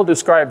the Bible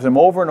describes them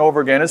over and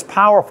over again as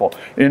powerful.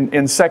 In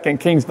 2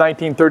 Kings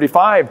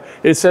 19:35,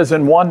 it says,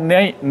 in one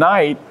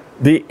night,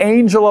 the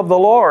angel of the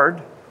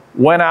Lord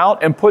went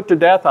out and put to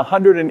death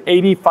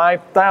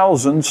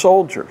 185,000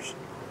 soldiers.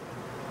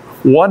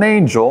 One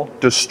angel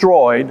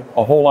destroyed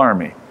a whole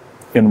army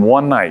in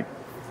one night.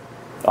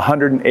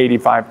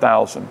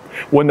 185,000.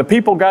 When the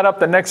people got up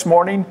the next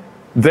morning,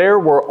 there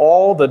were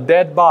all the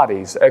dead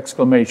bodies,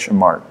 exclamation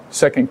mark.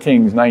 2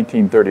 Kings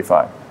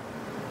 19:35.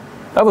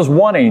 That was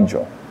one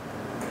angel.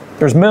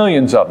 There's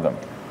millions of them.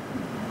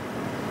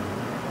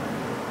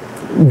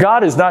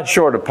 God is not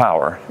short of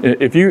power.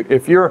 If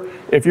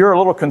you're a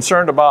little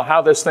concerned about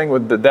how this thing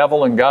with the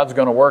devil and God's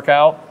going to work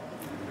out,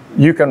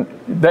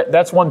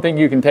 that's one thing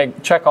you can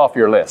check off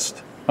your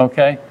list.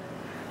 Okay?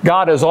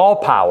 God is all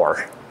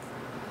power.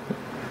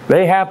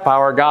 They have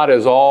power. God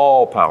is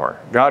all power.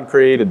 God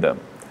created them.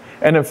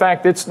 And in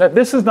fact,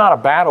 this is not a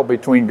battle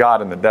between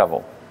God and the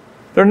devil.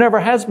 There never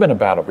has been a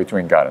battle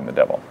between God and the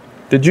devil.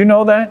 Did you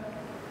know that?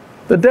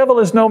 The devil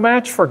is no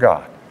match for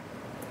God.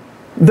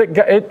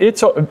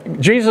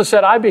 Jesus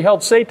said, I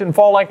beheld Satan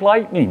fall like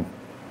lightning.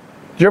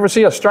 Did you ever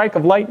see a strike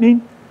of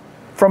lightning?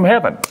 From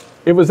heaven.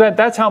 It was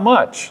that's how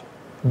much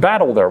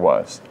battle there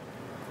was.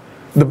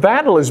 The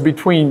battle is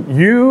between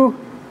you,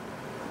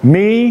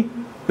 me,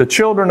 the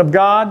children of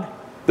God,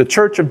 the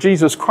church of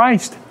Jesus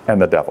Christ,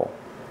 and the devil.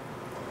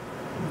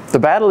 The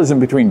battle isn't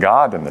between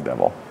God and the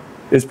devil.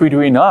 It's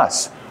between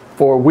us.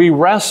 For we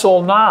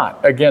wrestle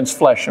not against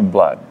flesh and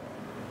blood,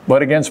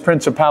 but against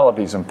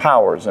principalities and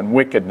powers and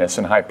wickedness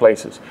in high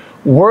places.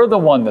 We're the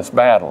one that's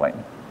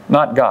battling,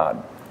 not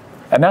God.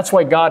 And that's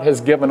why God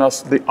has given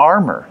us the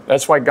armor.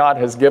 That's why God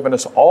has given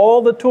us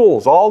all the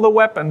tools, all the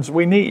weapons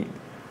we need,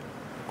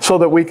 so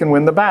that we can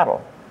win the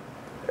battle.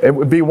 It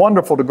would be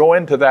wonderful to go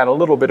into that a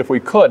little bit if we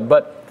could,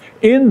 but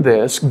in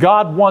this,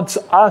 God wants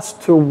us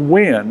to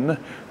win,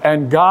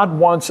 and God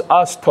wants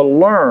us to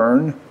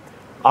learn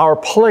our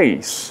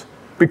place,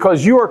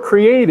 because you are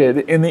created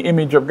in the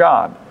image of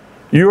God.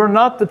 You are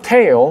not the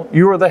tail,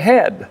 you are the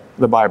head,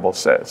 the Bible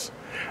says.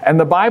 And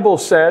the Bible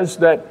says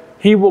that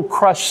He will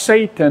crush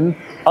Satan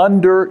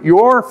under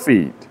your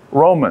feet,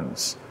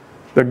 Romans.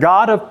 The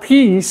God of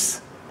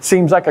peace,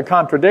 seems like a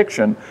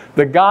contradiction,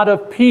 the God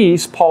of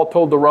peace, Paul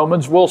told the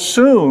Romans, will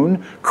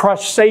soon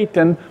crush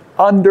Satan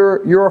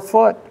under your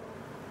foot.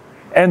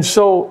 And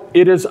so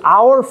it is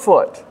our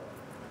foot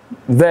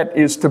that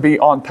is to be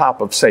on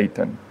top of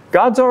Satan.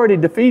 God's already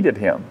defeated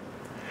him.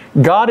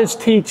 God is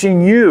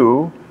teaching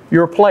you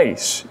your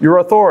place, your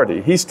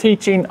authority. He's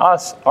teaching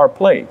us our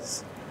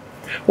place.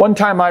 One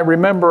time I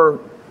remember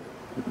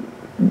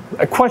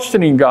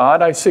questioning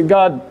God. I said,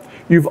 God,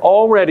 you've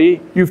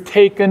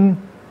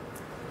taken,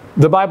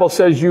 the Bible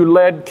says you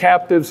led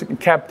captives in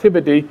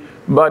captivity,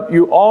 but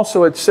you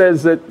also, it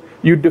says that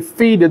you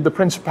defeated the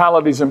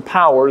principalities and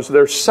powers.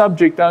 They're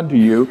subject unto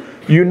you.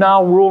 You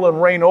now rule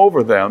and reign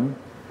over them.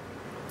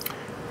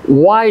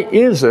 Why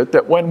is it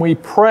that when we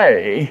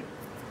pray,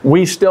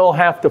 we still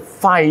have to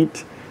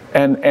fight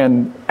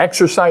and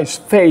exercise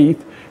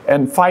faith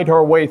and fight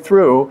our way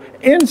through?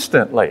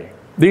 Instantly,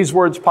 these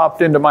words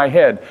popped into my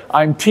head.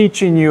 I'm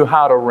teaching you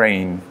how to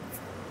reign.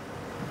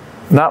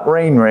 Not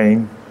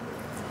reign,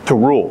 to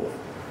rule.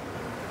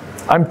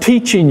 I'm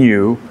teaching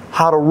you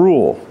how to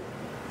rule.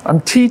 I'm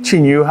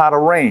teaching you how to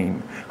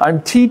reign.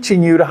 I'm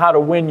teaching you how to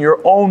win your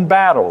own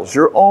battles,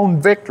 your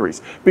own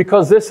victories,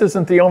 because this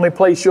isn't the only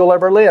place you'll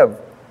ever live.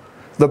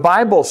 The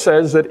Bible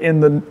says that in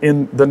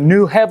the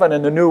new heaven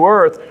and the new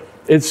earth,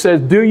 it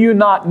says, do you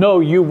not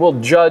know you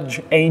will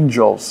judge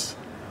angels?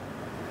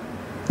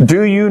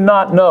 Do you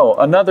not know?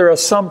 Another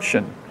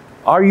assumption.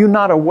 Are you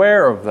not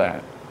aware of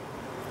that?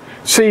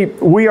 See,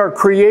 we are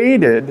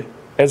created,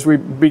 as we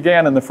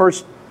began in the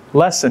first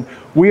lesson,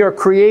 we are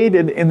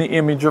created in the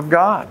image of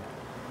God.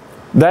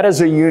 That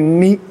is a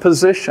unique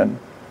position.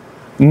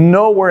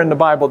 Nowhere in the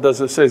Bible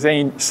does it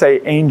say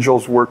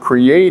angels were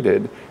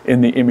created in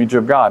the image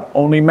of God.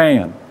 Only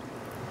man.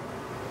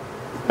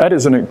 That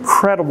is an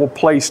incredible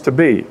place to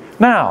be.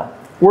 Now,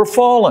 we're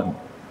fallen.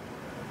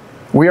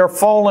 We are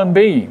fallen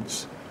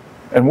beings.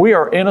 And we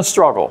are in a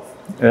struggle.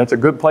 And that's a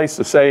good place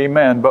to say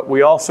amen, but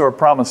we also are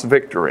promised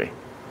victory.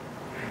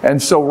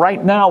 And so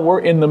right now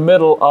we're in the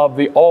middle of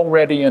the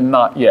already and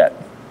not yet.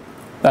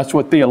 That's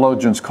what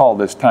theologians call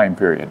this time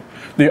period.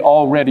 The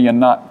already and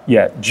not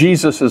yet.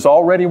 Jesus has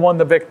already won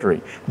the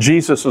victory.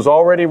 Jesus has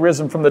already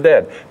risen from the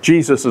dead.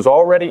 Jesus is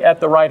already at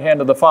the right hand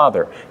of the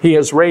Father. He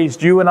has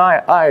raised you and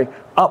I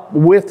up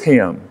with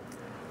Him.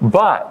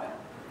 But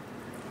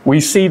we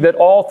see that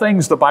all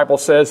things, the Bible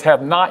says,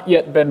 have not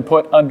yet been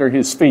put under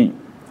His feet.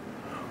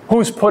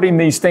 Who's putting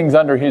these things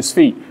under His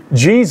feet?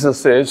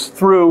 Jesus is,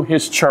 through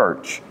His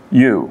church,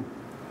 you.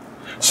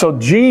 So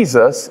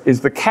Jesus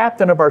is the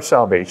captain of our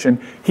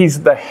salvation.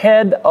 He's the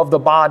head of the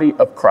body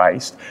of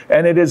Christ.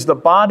 And it is the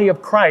body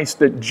of Christ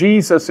that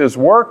Jesus is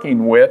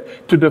working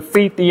with to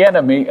defeat the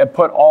enemy and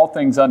put all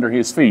things under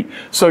His feet.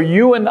 So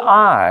you and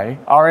I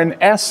are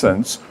in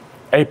essence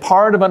a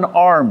part of an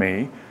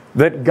army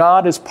that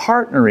God is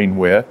partnering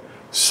with,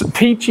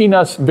 teaching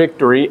us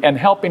victory and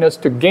helping us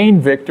to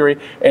gain victory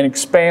and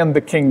expand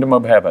the kingdom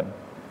of heaven.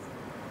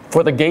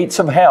 For the gates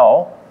of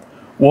hell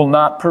will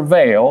not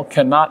prevail,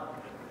 cannot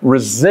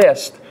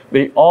resist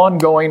the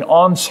ongoing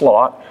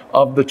onslaught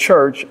of the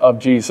church of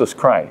Jesus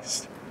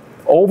Christ.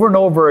 Over and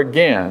over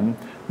again,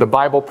 the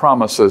Bible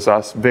promises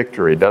us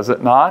victory, does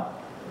it not?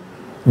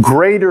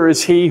 Greater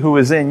is He who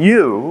is in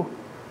you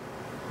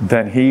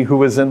than he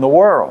who is in the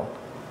world.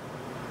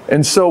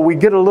 And so we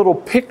get a little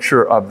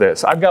picture of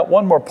this. I've got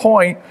one more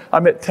point.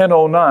 I'm at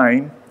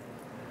 10:09.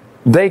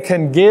 They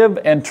can give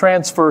and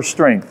transfer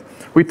strength.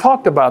 We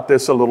talked about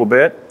this a little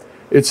bit.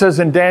 It says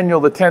in Daniel,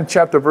 the 10th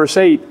chapter, verse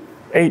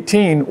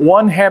 18,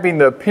 one having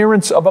the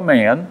appearance of a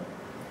man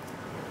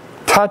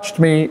touched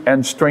me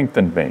and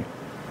strengthened me.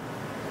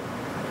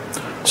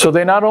 So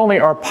they not only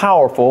are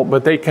powerful,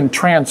 but they can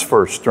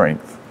transfer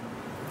strength.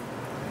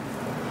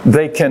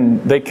 They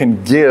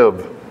can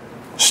give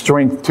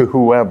strength to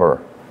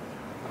whoever.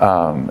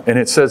 And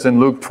it says in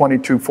Luke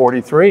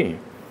 22:43,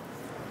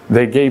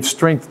 they gave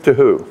strength to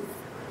who?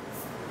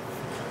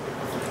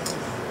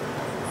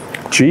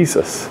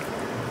 Jesus.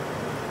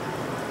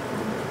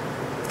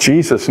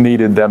 Jesus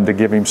needed them to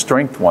give Him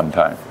strength one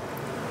time.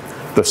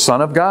 The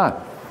Son of God.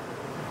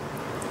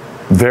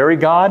 Very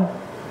God,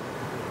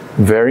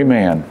 very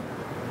man.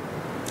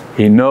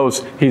 He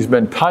knows He's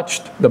been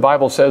touched, the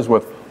Bible says,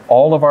 with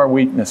all of our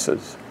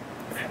weaknesses.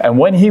 And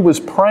when He was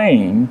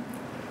praying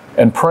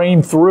and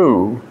praying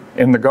through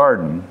in the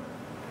garden,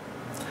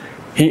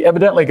 He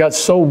evidently got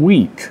so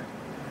weak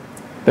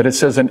that it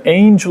says an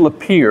angel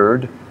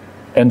appeared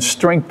and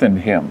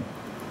strengthened Him,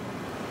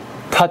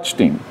 touched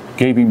Him,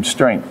 gave Him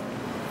strength.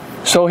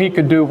 So He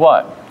could do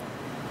what?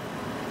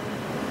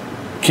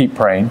 Keep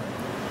praying.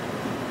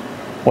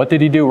 What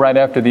did He do right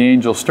after the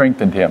angel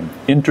strengthened Him?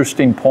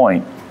 Interesting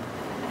point.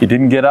 He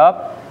didn't get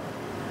up.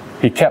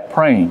 He kept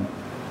praying.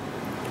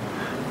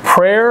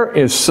 Prayer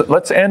is,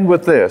 let's end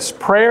with this.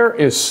 Prayer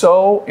is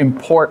so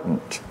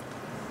important.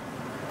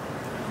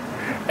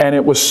 And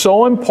it was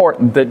so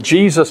important that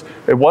Jesus,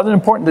 it wasn't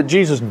important that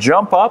Jesus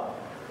jump up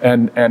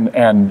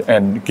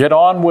and get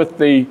on with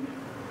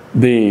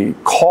the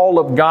call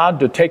of God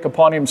to take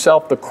upon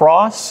Himself the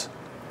cross.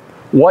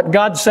 What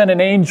God sent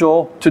an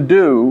angel to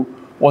do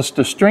was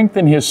to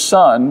strengthen His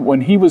Son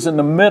when He was in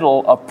the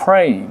middle of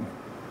praying.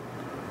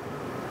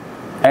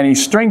 And He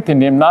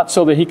strengthened Him not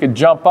so that He could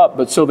jump up,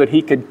 but so that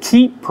He could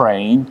keep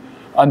praying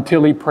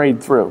until He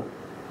prayed through.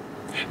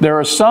 There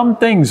are some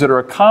things that are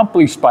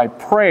accomplished by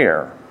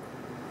prayer,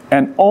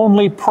 and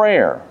only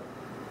prayer,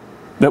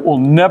 that will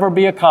never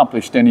be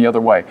accomplished any other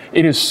way.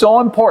 It is so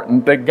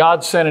important that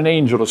God sent an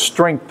angel to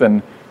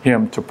strengthen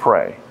him to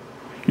pray.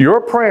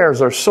 Your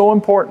prayers are so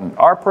important.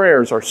 Our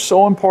prayers are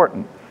so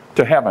important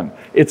to heaven.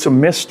 It's a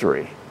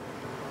mystery.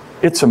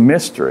 It's a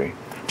mystery.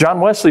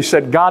 John Wesley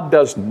said God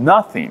does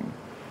nothing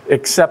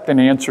except an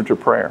answer to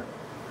prayer.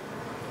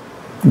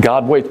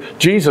 God waits.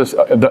 Jesus,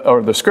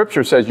 or the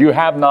Scripture says, you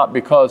have not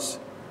because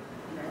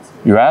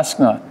you ask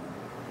not.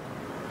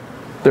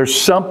 There's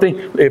something,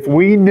 if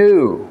we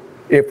knew,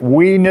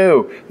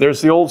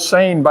 there's the old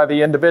saying by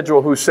the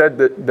individual who said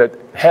that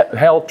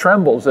hell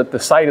trembles at the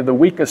sight of the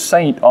weakest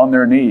saint on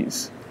their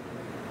knees.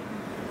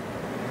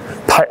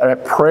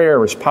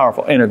 Prayer is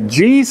powerful. And if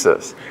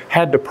Jesus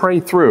had to pray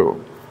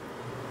through,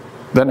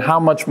 then how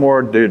much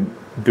more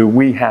do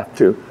we have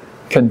to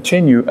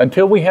continue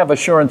until we have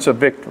assurance of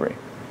victory?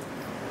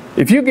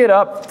 If you get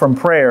up from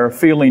prayer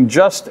feeling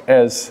just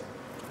as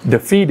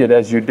defeated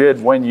as you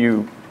did when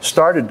you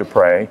started to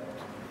pray,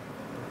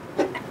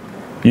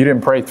 you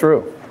didn't pray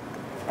through.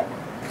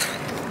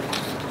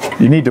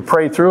 You need to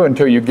pray through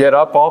until you get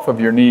up off of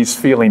your knees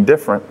feeling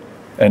different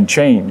and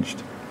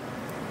changed,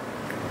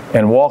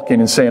 and walking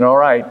and saying, all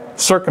right,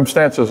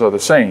 circumstances are the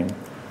same,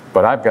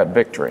 but I've got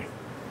victory.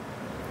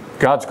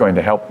 God's going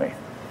to help me.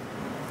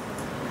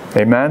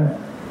 Amen?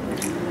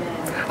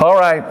 All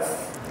right.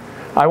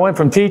 I went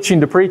from teaching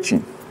to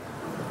preaching.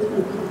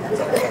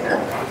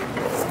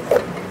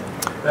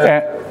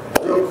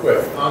 Real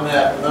quick, on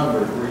that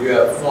number where you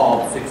have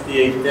Psalm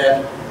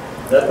 68:10,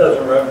 that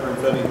doesn't reference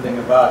anything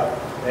about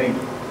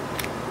angels.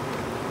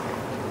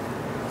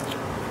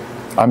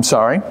 I'm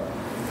sorry?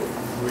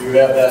 where you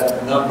have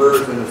that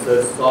numbers and it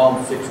says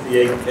Psalm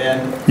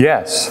 68:10,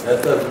 Yes.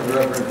 that doesn't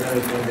reference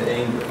anything to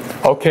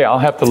angels. Okay, I'll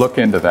have to look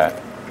into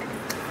that.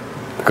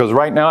 Because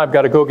right now I've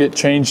got to go get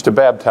changed to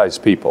baptize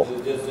people.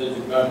 It just says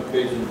your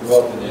congregation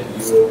dwells in it,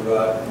 you will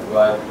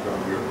provide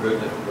from your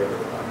goodness for the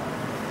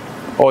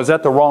time. Oh, is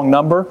that the wrong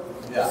number?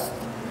 Yeah.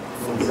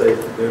 It'll say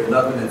there's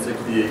nothing in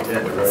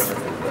 68:10 to reference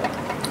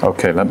that.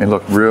 Okay, let me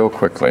look real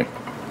quickly.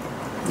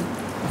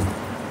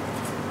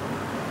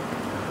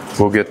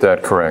 We'll get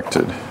that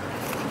corrected.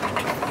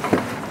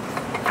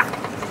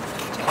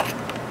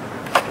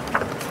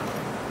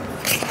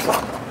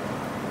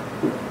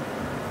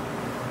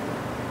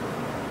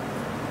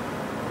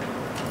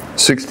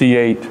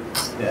 $68.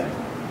 Yeah.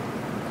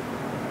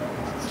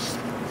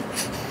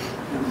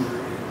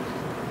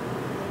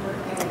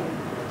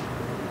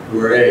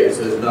 Where A, it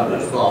says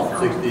numbers, Psalm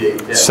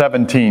 68:10.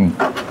 17.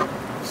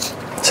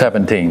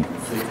 17.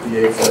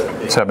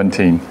 68:17.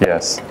 17,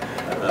 yes.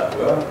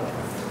 Well,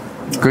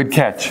 Good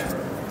catch.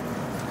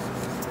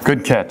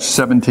 Good catch,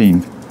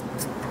 17.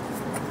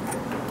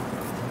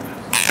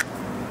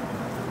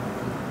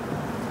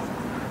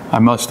 I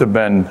must have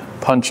been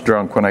punch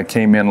drunk when I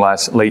came in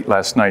late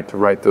last night to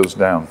write those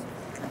down.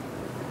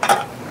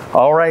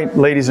 All right,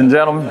 ladies and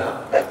gentlemen.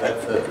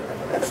 that's it.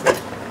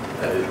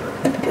 That is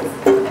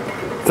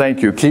right.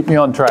 Thank you. Keep me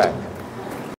on track.